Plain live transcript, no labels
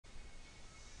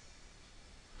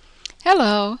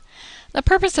Hello. The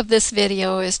purpose of this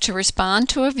video is to respond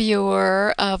to a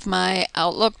viewer of my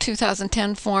Outlook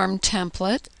 2010 form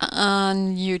template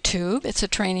on YouTube. It's a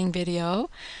training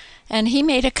video, and he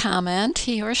made a comment,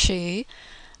 he or she,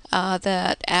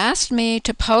 that asked me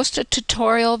to post a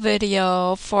tutorial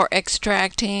video for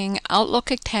extracting Outlook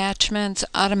attachments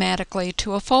automatically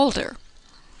to a folder.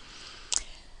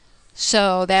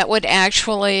 So that would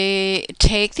actually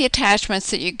take the attachments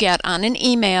that you get on an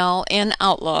email in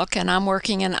Outlook, and I'm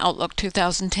working in Outlook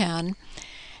 2010,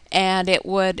 and it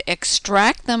would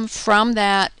extract them from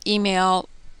that email,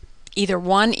 either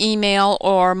one email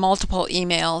or multiple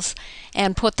emails,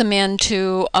 and put them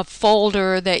into a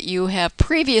folder that you have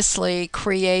previously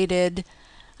created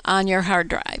on your hard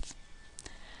drive.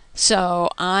 So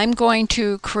I'm going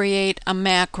to create a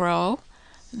macro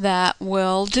that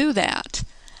will do that.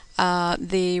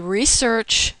 The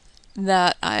research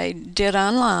that I did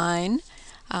online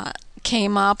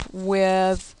came up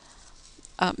with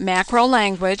a macro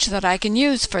language that I can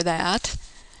use for that,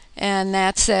 and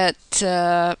that's at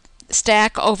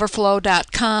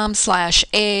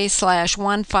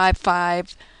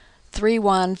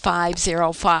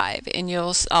stackoverflow.com/a/155-31505, and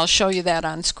I'll show you that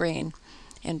on screen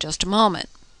in just a moment.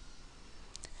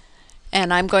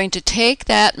 And I'm going to take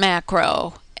that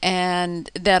macro and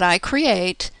that I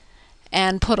create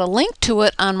and put a link to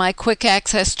it on my Quick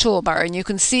Access Toolbar. And you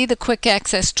can see the Quick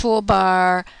Access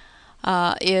Toolbar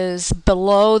is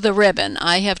below the ribbon.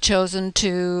 I have chosen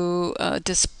to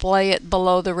display it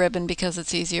below the ribbon because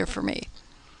it's easier for me.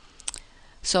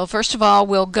 So first of all,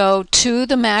 we'll go to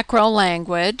the macro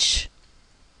language,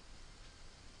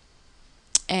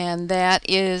 and that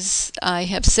is, I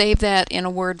have saved that in a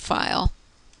Word file.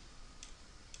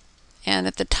 And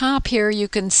at the top here you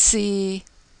can see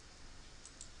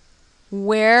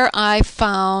where I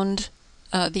found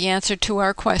the answer to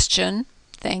our question.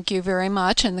 Thank you very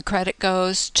much, and the credit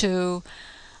goes to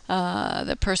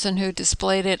the person who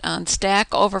displayed it on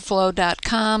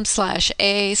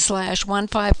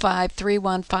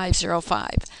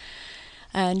stackoverflow.com/a/155-31505.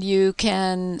 And you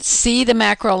can see the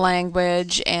macro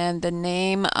language and the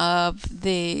name of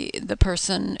the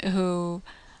person who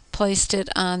placed it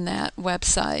on that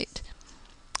website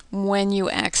when you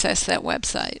access that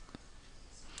website.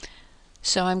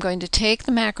 So I'm going to take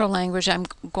the macro language, I'm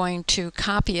going to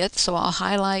copy it, so I'll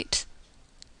highlight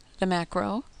the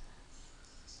macro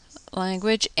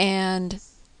language and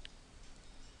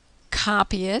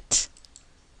copy it.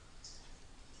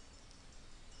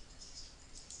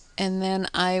 And then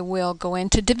I will go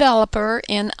into Developer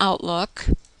in Outlook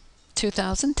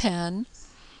 2010,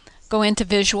 go into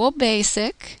Visual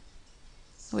Basic,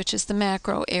 which is the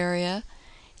macro area,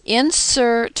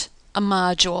 insert a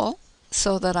module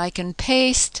so that I can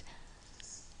paste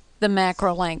the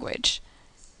macro language.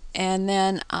 And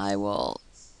then I will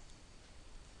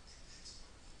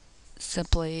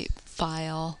simply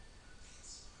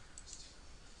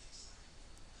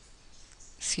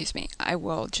I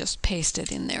will just paste it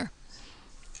in there.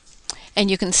 And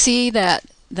you can see that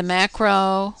the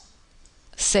macro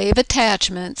Save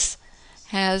Attachments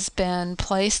has been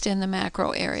placed in the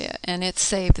macro area, and it's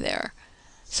saved there.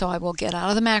 So I will get out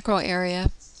of the macro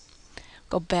area,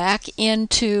 go back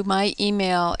into my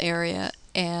email area,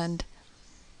 and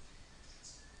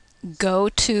go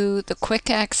to the Quick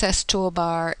Access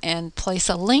Toolbar and place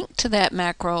a link to that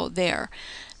macro there.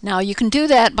 Now you can do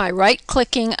that by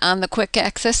right-clicking on the Quick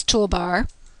Access Toolbar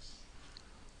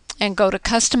and go to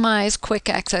Customize Quick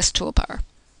Access Toolbar.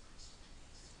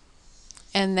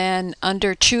 And then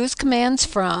under Choose Commands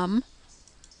From,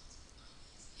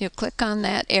 you click on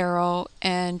that arrow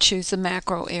and choose the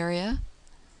macro area.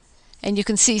 And you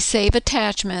can see Save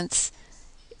Attachments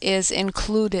is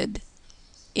included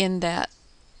in that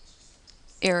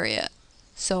area.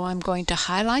 So I'm going to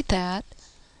highlight that,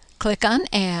 click on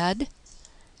Add,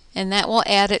 and that will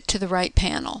add it to the right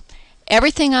panel.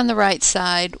 Everything on the right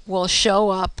side will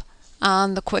show up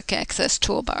on the Quick Access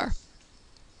Toolbar.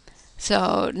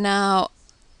 So now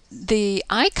the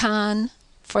icon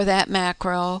for that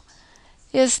macro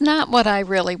is not what I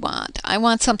really want. I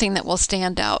want something that will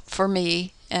stand out for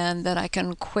me and that I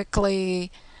can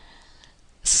quickly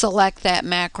select that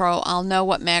macro. I'll know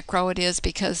what macro it is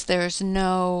because there's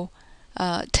no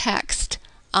text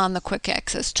on the Quick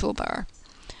Access Toolbar.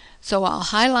 So I'll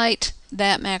highlight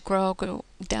that macro, go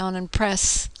down and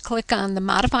click on the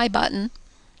Modify button,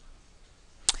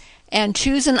 and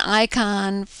choose an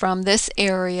icon from this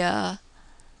area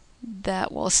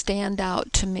that will stand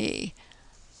out to me.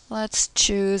 Let's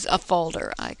choose a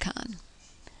folder icon,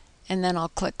 and then I'll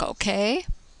click OK.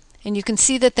 And you can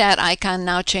see that that icon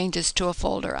now changes to a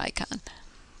folder icon.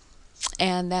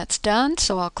 And that's done,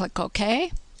 so I'll click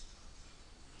OK.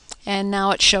 and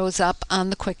now it shows up on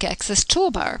the Quick Access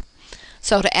Toolbar.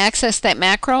 So to access that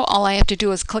macro, all I have to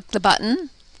do is click the button,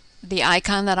 the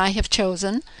icon that I have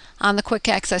chosen, on the Quick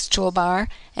Access Toolbar,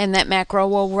 and that macro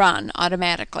will run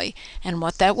automatically. And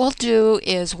what that will do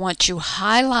is once you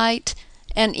highlight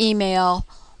an email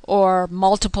or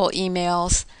multiple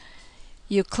emails,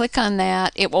 you click on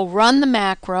that, it will run the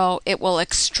macro, it will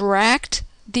extract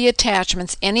the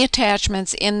attachments, any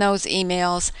attachments in those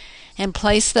emails, and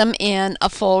place them in a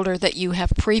folder that you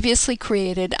have previously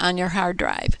created on your hard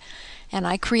drive. And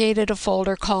I created a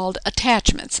folder called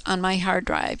Attachments on my hard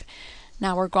drive.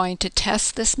 Now we're going to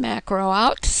test this macro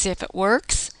out to see if it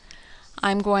works.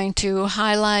 I'm going to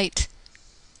highlight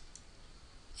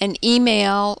an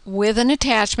email with an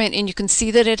attachment, and you can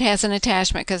see that it has an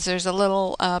attachment because there's a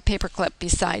little paper clip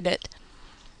beside it.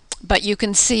 But you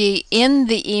can see in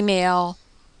the email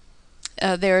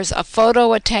there's a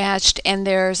photo attached and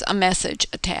there's a message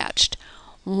attached.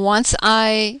 Once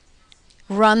I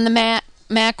run the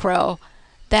macro,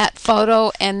 that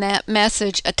photo and that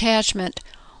message attachment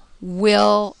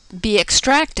will be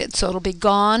extracted. So it'll be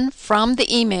gone from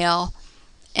the email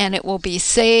and it will be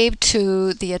saved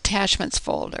to the attachments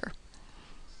folder.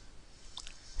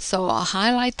 So I'll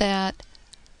highlight that,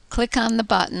 click on the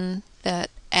button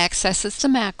that accesses the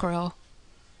macro,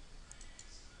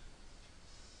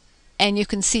 and you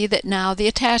can see that now the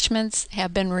attachments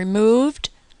have been removed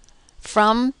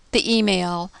from the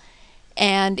email,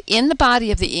 and in the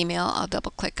body of the email, I'll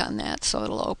double click on that so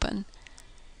it'll open,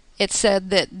 it said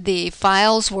that the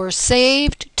files were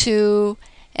saved to,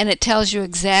 and it tells you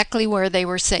exactly where they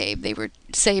were saved. They were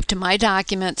saved to My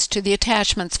Documents, to the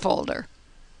Attachments folder.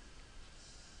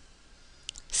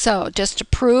 So just to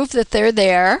prove that they're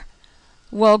there,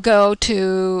 we'll go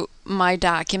to My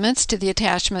Documents, to the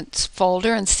Attachments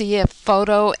folder, and see if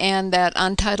photo and that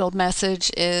untitled message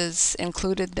is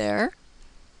included there.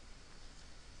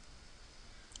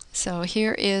 So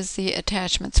here is the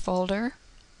Attachments folder.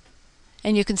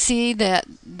 And you can see that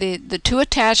the two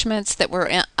attachments that were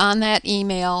on that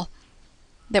email,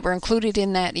 that were included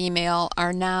in that email,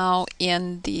 are now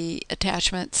in the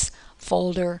Attachments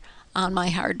folder on my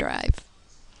hard drive.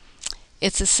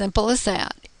 It's as simple as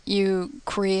that. You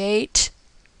create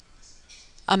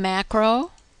a macro,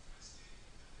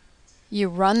 you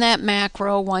run that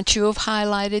macro once you have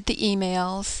highlighted the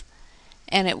emails,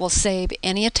 and it will save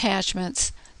any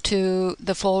attachments to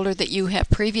the folder that you have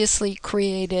previously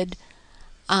created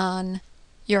on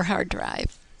your hard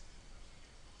drive.